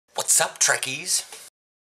Sup, Trekkies?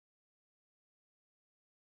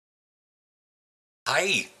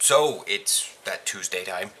 Hi. So it's that Tuesday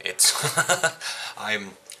time. It's I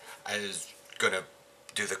was gonna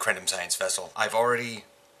do the Krenim Science Vessel. I've already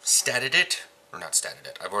statted it, or not statted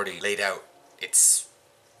it. I've already laid out its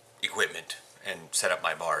equipment and set up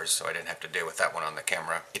my bars, so I didn't have to deal with that one on the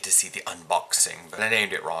camera. Get to see the unboxing, but I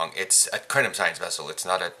named it wrong. It's a Krenim Science Vessel. It's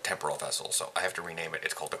not a temporal vessel, so I have to rename it.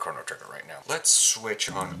 It's called the Chrono Trigger right now. Let's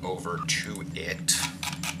switch on over to it.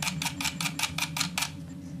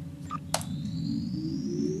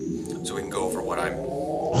 So we can go over what I'm...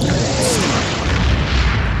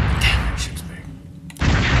 Damn, that ship's big.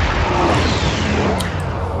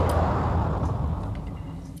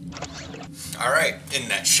 Alright, isn't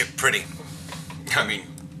that ship pretty? I mean,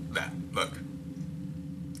 that, look.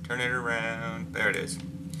 Turn it around. There it is.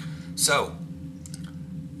 So,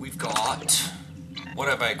 we've got... What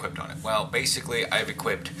have I equipped on it? Well, basically, I've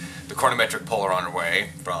equipped the chronometric polaron array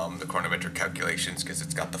from the chronometric calculations, because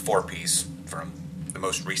it's got the 4-piece from the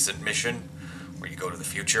most recent mission, where you go to the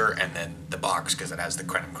future, and then the box, because it has the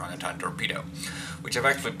Krenim Chronoton torpedo, which I've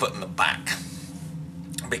actually put in the back.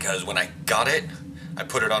 Because when I got it, I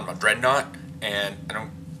put it on my dreadnought, and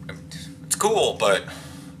it's cool, but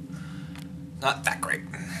not that great.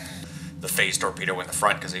 The phase torpedo in the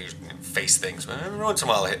front, because I usually face things, but every once in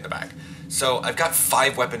a while I hit in the back. So I've got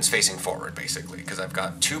 5 weapons facing forward, basically, because I've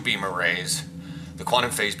got 2 beam arrays, the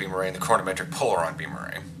quantum phase beam array and the chronometric polaron beam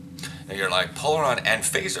array. And you're like, polaron and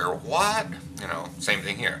phaser, what? You know, same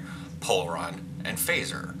thing here. Polaron and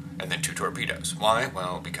phaser, and then 2 torpedoes. Why?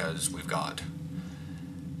 Well, because we've got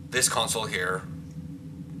this console here,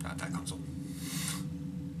 not that console.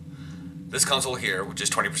 This console here, which is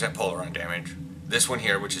 20% polaron damage. This one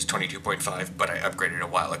here, which is 22.5, but I upgraded a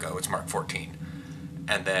while ago. It's Mark 14.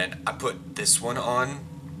 And then I put this one on,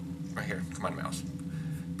 right here, come on mouse,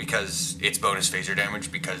 because it's bonus phaser damage,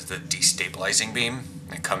 because the destabilizing beam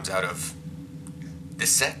that comes out of this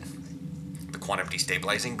set, the quantum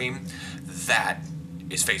destabilizing beam, that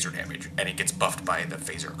is phaser damage, and it gets buffed by the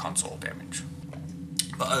phaser console damage.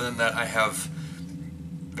 But other than that, I have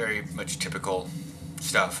very much typical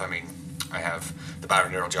stuff. I mean, I have the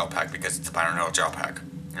binaural gel pack because it's a binaural gel pack.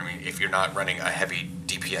 I mean, if you're not running a heavy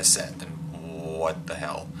DPS set, then what the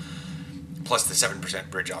hell? Plus the 7%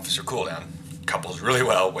 bridge officer cooldown couples really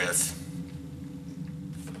well with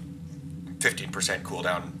 15%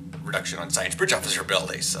 cooldown reduction on science bridge officer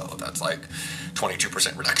abilities, so that's like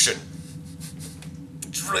 22% reduction.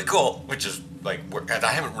 It's really cool, which is like, and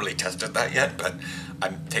I haven't really tested that yet, but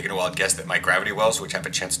I'm taking a wild guess that my gravity wells, which have a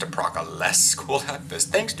chance to proc a less cooldown, this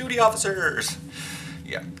thanks duty officers.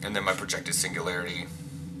 Yeah, and then my projected singularity,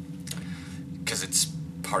 because it's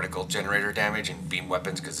particle generator damage and beam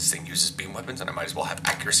weapons, because this thing uses beam weapons and I might as well have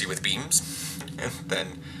accuracy with beams. And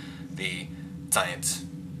then the science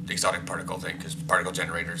exotic particle thing, because particle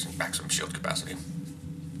generators and maximum shield capacity.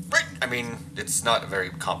 Right, I mean, it's not a very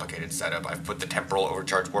complicated setup. I've put the temporal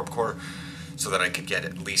overcharge warp core so that I could get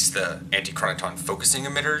at least the anti-chronoton focusing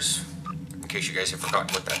emitters. In case you guys have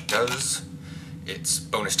forgotten what that does, it's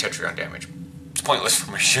bonus tetrion damage. It's pointless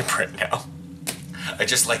for my ship right now. I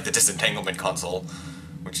just like the disentanglement console,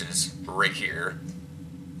 which is right here,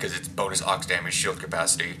 because it's bonus aux damage, shield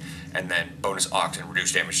capacity, and then bonus aux and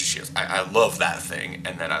reduced damage to shields. I love that thing,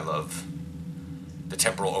 and then I love the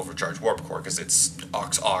temporal overcharge warp core, because it's aux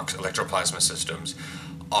electroplasma systems,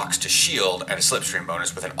 aux to shield, and a slipstream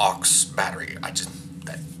bonus with an aux battery.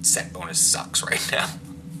 That set bonus sucks right now.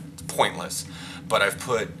 It's pointless. But I've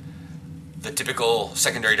put the typical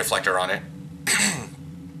secondary deflector on it,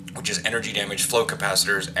 which is energy damage, flow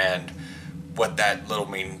capacitors, and what that little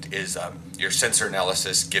means is your sensor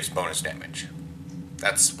analysis gives bonus damage.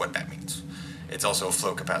 That's what that means. It's also a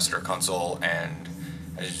flow capacitor console, and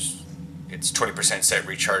it's 20% set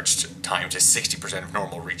recharge time to 60% of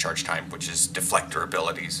normal recharge time, which is deflector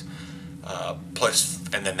abilities.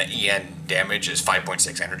 And then the EN damage is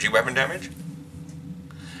 5.6 energy weapon damage.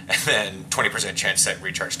 And then 20% chance set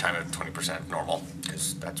recharge time of 20% of normal,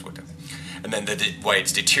 because that's what. And then why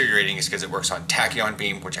it's deteriorating is because it works on tachyon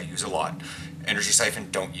beam, which I use a lot. Energy siphon,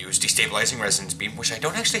 don't use. Destabilizing resonance beam, which I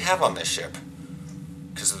don't actually have on this ship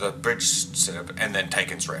because of the bridge setup. And then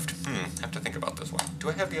Tychon's Rift. I have to think about this one. Do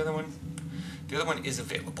I have the other one? The other one is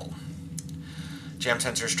available. Jam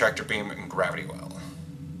sensors, tractor beam, and gravity well.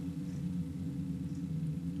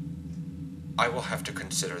 I will have to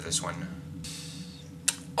consider this one.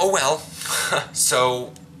 Oh well.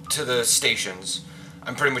 So, to the stations,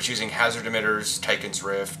 I'm pretty much using hazard emitters, Tychon's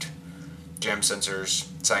Rift, gem sensors,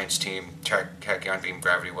 science team, tachyon beam,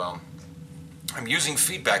 gravity well. I'm using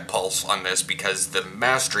feedback pulse on this because the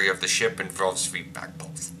mastery of the ship involves feedback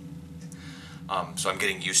pulse. So I'm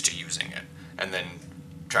getting used to using it. And then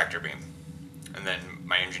tractor beam, and then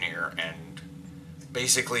my engineer, and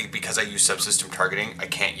basically because I use subsystem targeting, I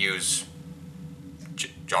can't use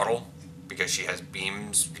Jotl because she has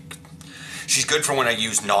beams. She's good for when I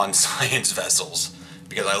use non-science vessels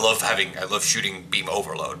because I love shooting beam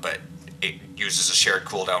overload, but it uses a shared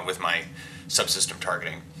cooldown with my subsystem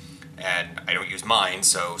targeting, and I don't use mine,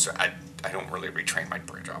 so I don't really retrain my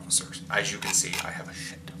bridge officers. As you can see, I have a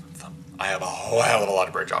shit ton of them. I have a hell of a lot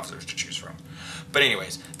of bridge officers to choose from. But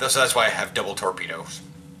anyways, so that's why I have double torpedoes.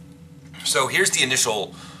 So here's the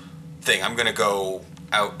initial thing. I'm gonna go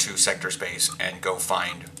out to sector space and go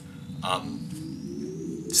find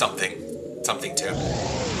something to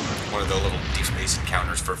one of the little deep space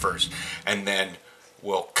encounters for first, and then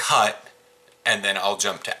we'll cut, and then I'll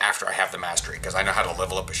jump to after I have the mastery, because I know how to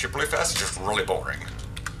level up a ship really fast. It's just really boring.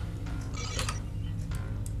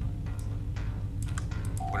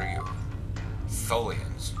 What are you?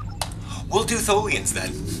 Tholians. We'll do Tholians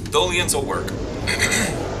then. Tholians will work.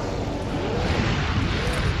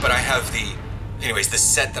 But I have anyways, the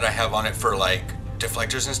set that I have on it for like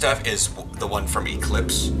deflectors and stuff is the one from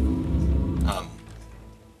Eclipse.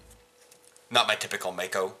 Not my typical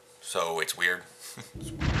Mako, so it's weird.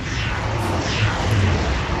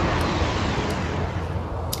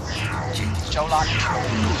 Jolan.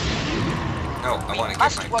 No, I want to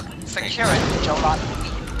get my... Work security, Jolan.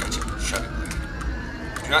 Gotcha. Shut it.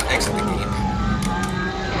 Do not exit the game.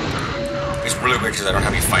 It's really weird because I don't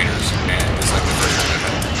have any fighters, and it's like the first time I've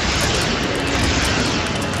had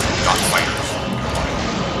not fighters.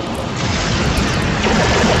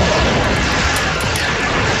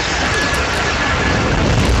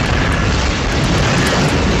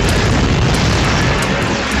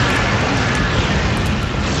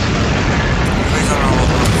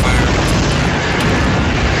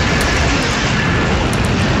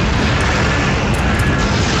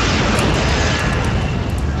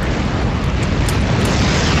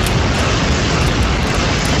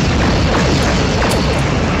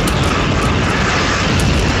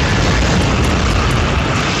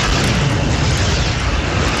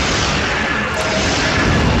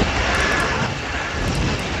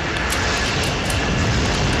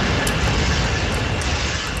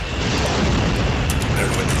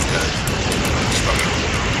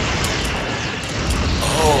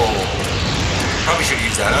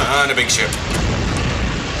 On a big ship.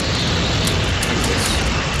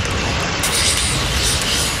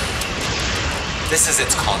 This is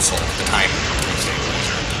its console, the time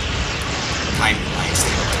stabilizer. Timeline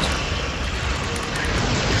stabilizer.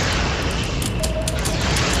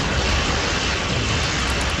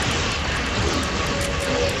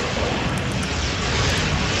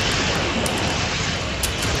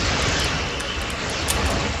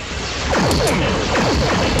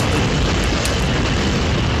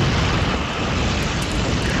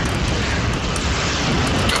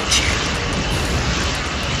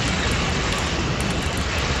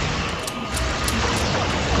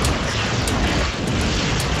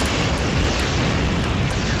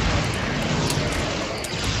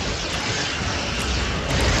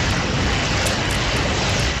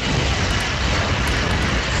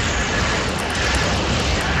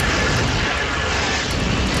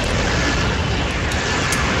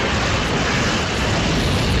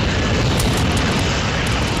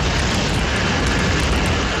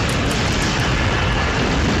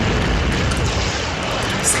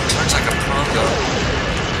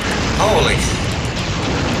 Holy.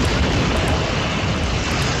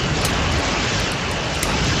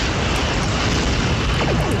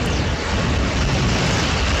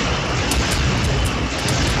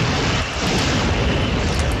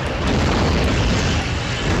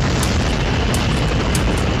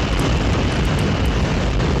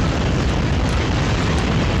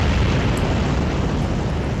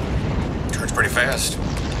 Turns pretty fast. I'm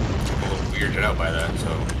a little weirded out by that,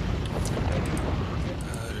 so.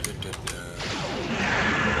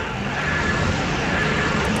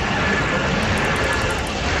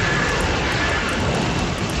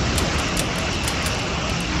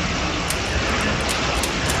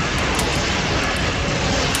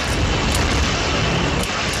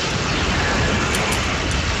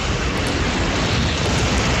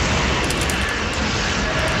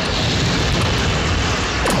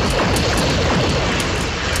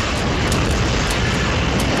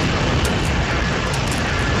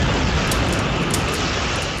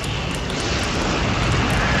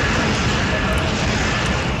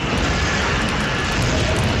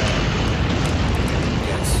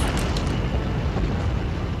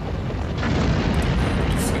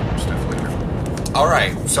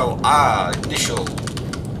 Alright, so, initial...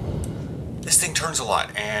 This thing turns a lot,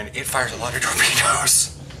 and it fires a lot of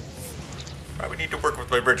torpedoes. I would need to work with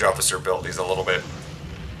my bridge officer build. He's a little bit...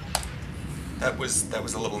 That was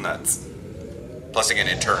a little nuts. Plus, again,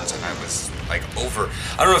 it turns, and I was, like, over...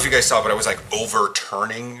 I don't know if you guys saw, but I was, like,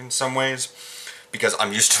 overturning in some ways. Because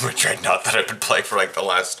I'm used to a dreadnought that I've been playing for, like, the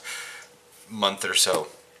last month or so.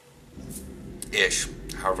 Ish.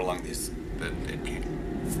 However long these...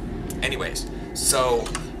 Anyways, so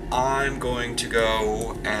I'm going to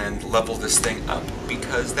go and level this thing up,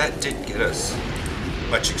 because that did get us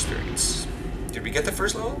much experience. Did we get the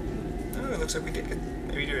first level? Oh, it looks like we did get...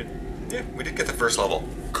 Maybe we did. Yeah, we did get the first level.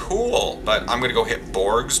 Cool, but I'm gonna go hit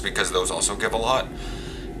Borgs because those also give a lot,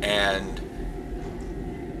 and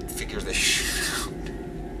figure this shit out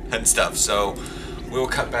and stuff. So we'll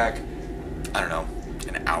cut back, I don't know,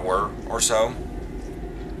 an hour or so.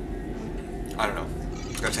 I don't know.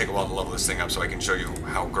 It's gonna take a while to level this thing up so I can show you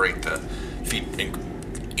how great the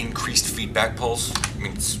increased feedback pulse. I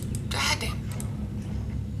mean, it's goddamn.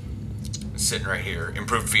 It's sitting right here.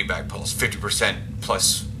 Improved feedback pulse, 50%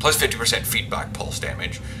 plus 50% feedback pulse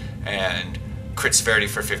damage, and crit severity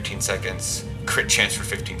for 15 seconds, crit chance for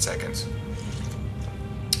 15 seconds.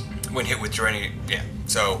 When hit with draining, yeah.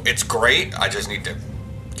 So it's great. I just need to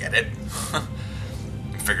get it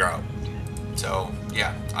and figure out. So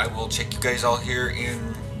yeah, I will check you guys all here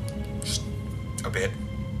in just a bit.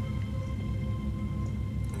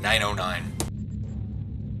 9:09.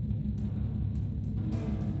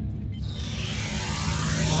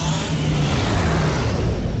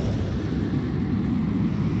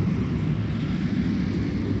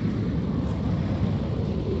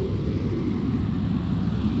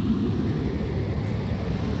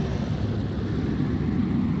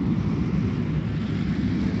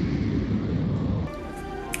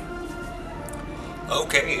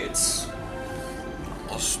 Okay, it's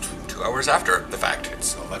almost 2 hours after the fact.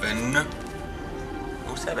 It's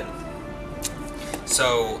 11:07.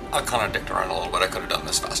 So I kind of dicked around a little bit. I could have done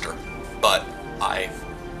this faster, but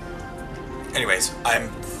anyways, I'm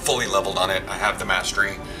fully leveled on it. I have the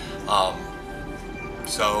mastery.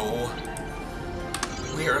 So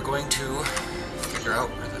we are going to figure out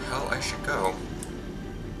where the hell I should go.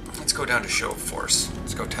 Let's go down to Show of Force.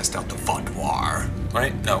 Let's go test out the Vaudoir.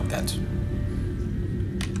 Right? No, that's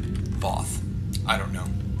BOFF. I don't know.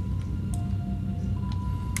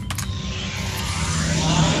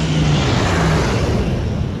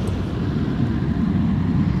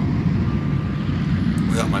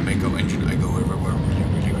 Without my Mako engine, I go everywhere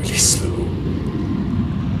really slow.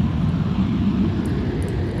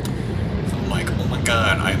 I'm like, oh my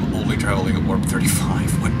god, I'm only traveling at warp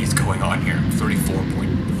 35. What is going on here?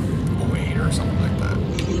 34.08 or something like that.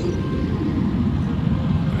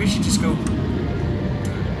 Maybe I should just go...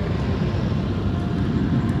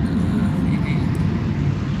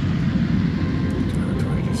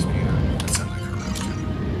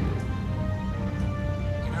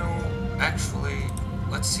 Actually,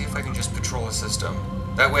 let's see if I can just patrol a system.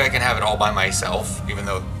 That way I can have it all by myself, even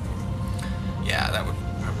though... Yeah, that would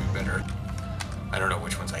probably be better. I don't know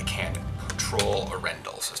which ones I can patrol a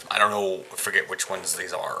Rendell system. I don't know, I forget which ones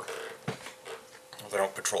these are. They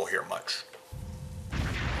don't patrol here much.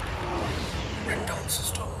 Rendell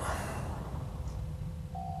system.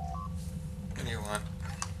 What do you want?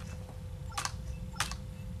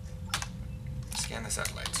 Scan the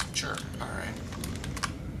satellites. Sure, alright.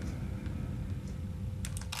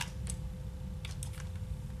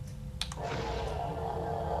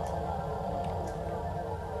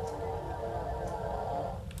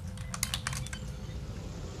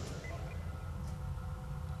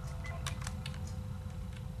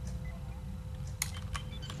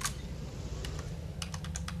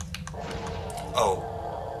 Oh,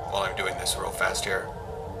 while I'm doing this real fast here,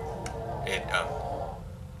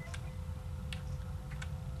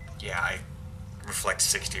 yeah, I reflect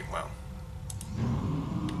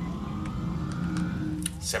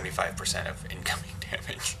 75% of incoming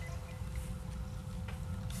damage.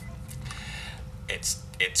 It's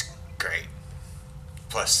great.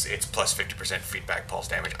 Plus, it's plus 50% feedback pulse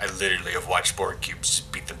damage. I literally have watched Borg cubes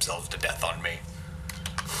beat themselves to death on me.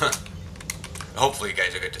 Hopefully you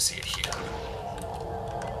guys are good to see it here.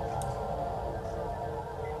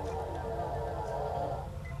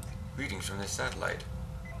 Readings from this satellite.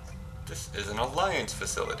 This is an Alliance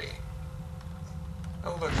facility.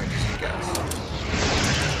 Oh look, I just guessed.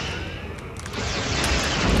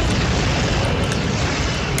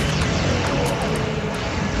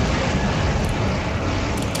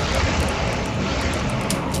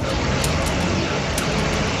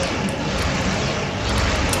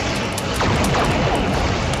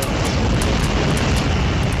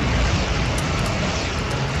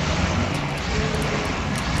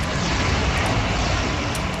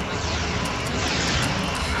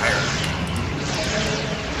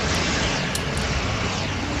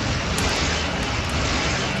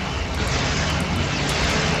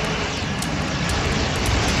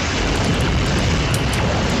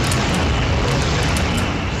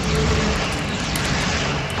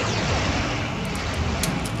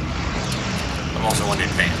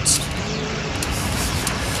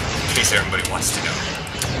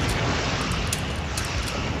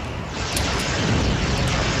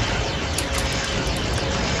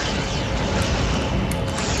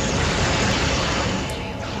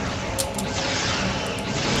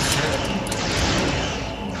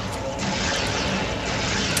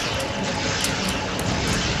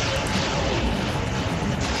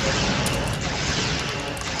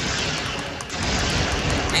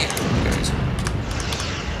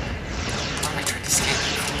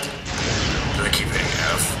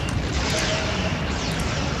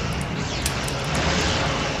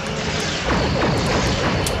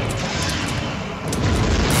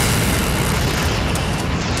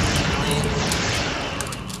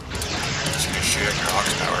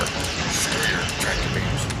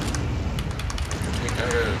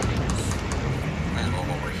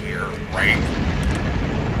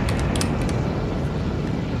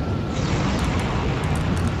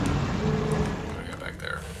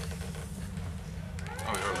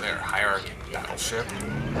 hierarchy battleship.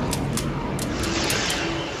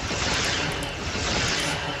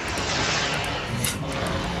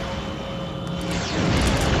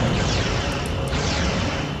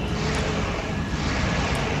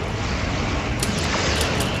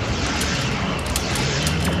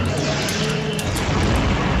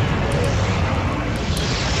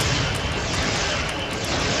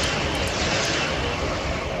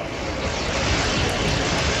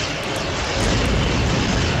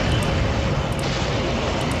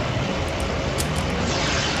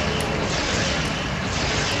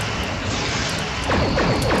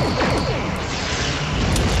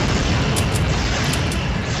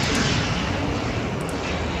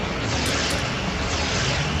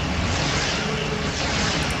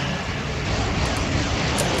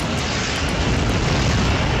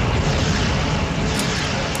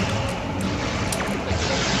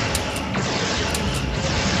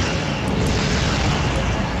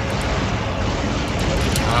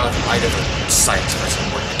 Science vessel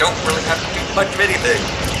where you don't really have to do much of anything.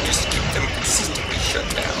 You just keep them consistently shut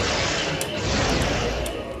down.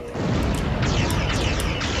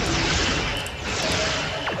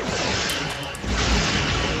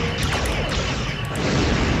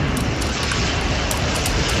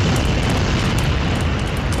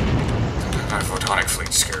 My photonic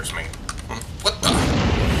fleet scares me. What the?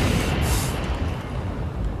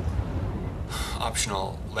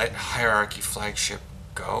 Optional, let hierarchy flagship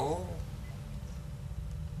go?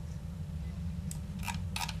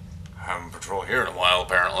 Haven't patrolled here in a while,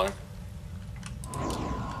 apparently.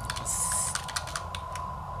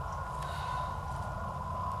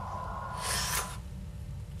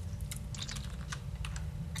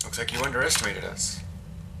 Looks like you underestimated us.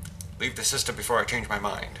 Leave the system before I change my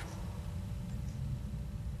mind.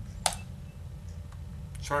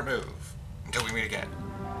 Smart move. Until we meet again.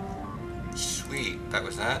 Sweet, that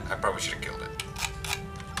was that. I probably should have killed it.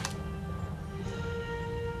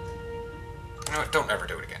 You know what? Don't ever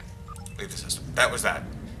do it again. Leave the system. That was that.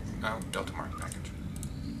 Oh, Delta Mark package.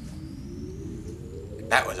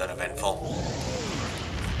 That was uneventful.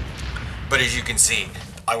 But as you can see,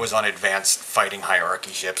 I was on advanced fighting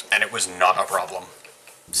hierarchy ships, and it was not a problem.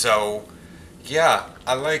 So, yeah,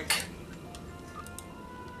 I like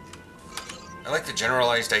the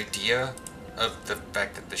generalized idea of the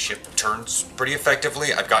fact that the ship turns pretty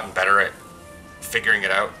effectively. I've gotten better at figuring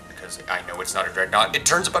it out, because I know it's not a dreadnought. It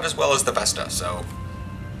turns about as well as the Vesta, so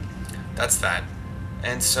that's that.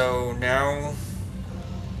 And so now,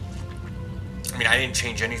 I mean, I didn't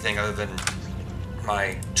change anything other than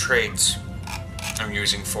my traits I'm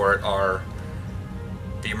using for it are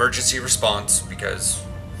the emergency response, because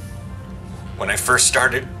when I first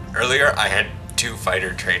started earlier, I had 2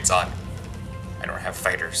 fighter traits on. I don't have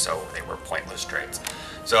fighters, so they were pointless traits.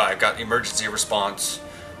 So I've got emergency response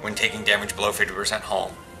when taking damage below 50% hull.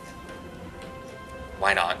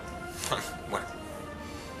 Why not?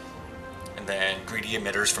 And then greedy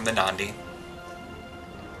emitters from the Nandi.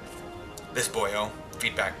 This boyo,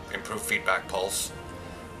 feedback, improved feedback pulse.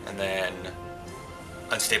 And then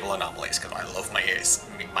unstable anomalies, because I love my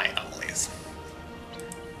anomalies.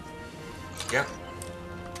 Yeah.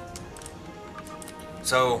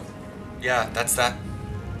 So, yeah, that's that.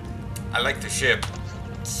 I like the ship.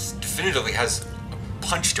 It definitively has a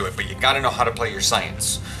punch to it, but you gotta know how to play your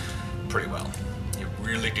science pretty well. You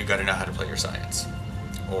really do gotta know how to play your science,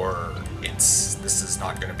 or this is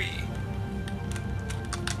not gonna be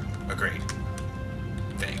a great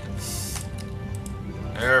thing.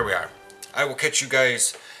 There we are. I will catch you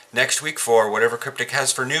guys next week for whatever Cryptic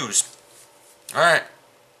has for news. Alright.